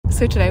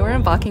So today we're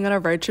embarking on a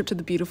road trip to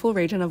the beautiful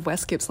region of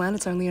West Gippsland.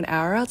 It's only an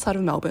hour outside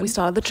of Melbourne. We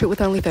started the trip with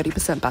only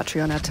 30%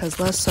 battery on our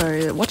Tesla,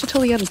 so watch it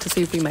till the end to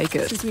see if we make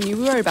it. Since we knew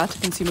we were about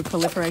to consume a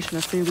proliferation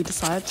of food, we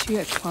decided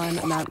to climb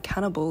Mount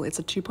Cannibal. It's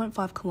a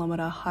 2.5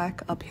 kilometer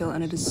hike uphill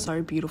and it is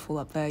so beautiful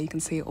up there. You can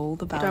see all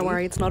the valley. Don't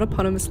worry, it's not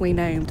eponymously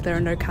named. There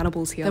are no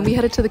cannibals here. Then we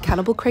headed to the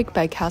Cannibal Creek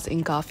Bakehouse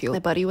in Garfield. My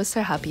buddy was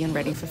so happy and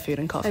ready for food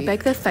and coffee. They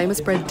bake their famous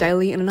bread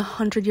daily in an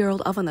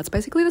 100-year-old oven that's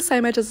basically the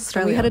same age as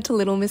Australia. We headed to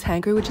Little Miss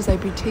Hangry, which is a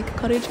boutique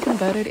cottage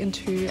converted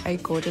into a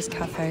gorgeous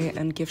cafe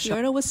and gift shop. The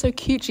owner was so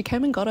cute. She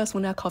came and got us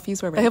when our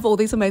coffees were ready. They have all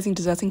these amazing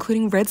desserts,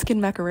 including red skin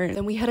macaroon.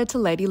 Then we headed to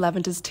Lady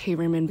Lavender's tea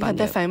room in Bunyip. We had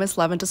their famous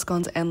lavender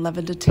scones and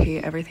lavender tea.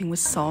 Everything was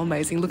so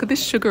amazing. Look at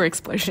this sugar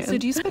explosion. So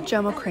do you spit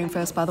jam or cream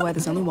first? By the way,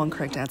 there's only one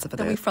correct answer for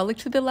that. Then we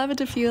frolicked through the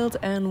lavender field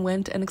and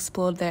went and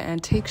explored their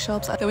antique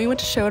shops. Then we went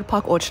to Sherwood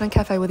Park Orchard and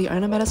Cafe where the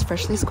owner made us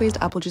freshly squeezed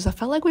apple juice. I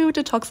felt like we were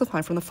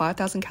detoxifying from the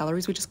 5,000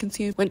 calories we just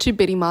consumed. Went to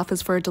Biddy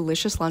Martha's for a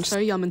delicious lunch. So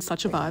yum and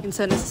such a vibe.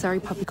 Insert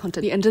necessary puppy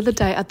content. The end of the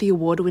day at the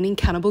award-winning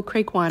Cannibal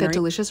Creek Winery. Their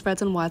delicious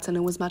reds and whites, and it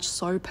was matched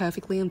so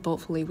perfectly and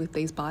thoughtfully with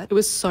these bites. It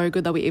was so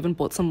good that we even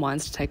bought some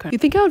wines to take home. You'd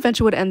think our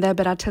adventure would end there,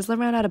 but our Tesla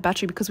ran out of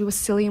battery because we were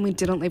silly and we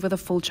didn't leave with a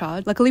full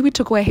charge. Luckily, we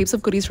took away heaps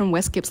of goodies from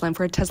West Gippsland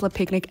for a Tesla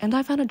picnic, and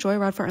I found a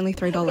joyride for only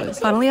 $3.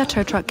 Finally, our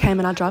tow truck came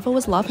and our driver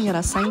was laughing at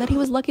us, saying that he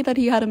was lucky that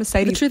he had a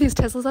Mercedes. The truth is,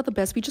 Teslas are the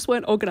best. We just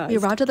weren't organized. We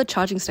arrived at the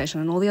charging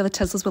station and all the other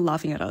Teslas were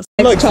laughing at us.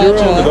 Like 0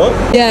 on the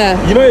dot?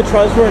 Yeah. You know you're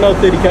transferring another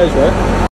 30Ks, right?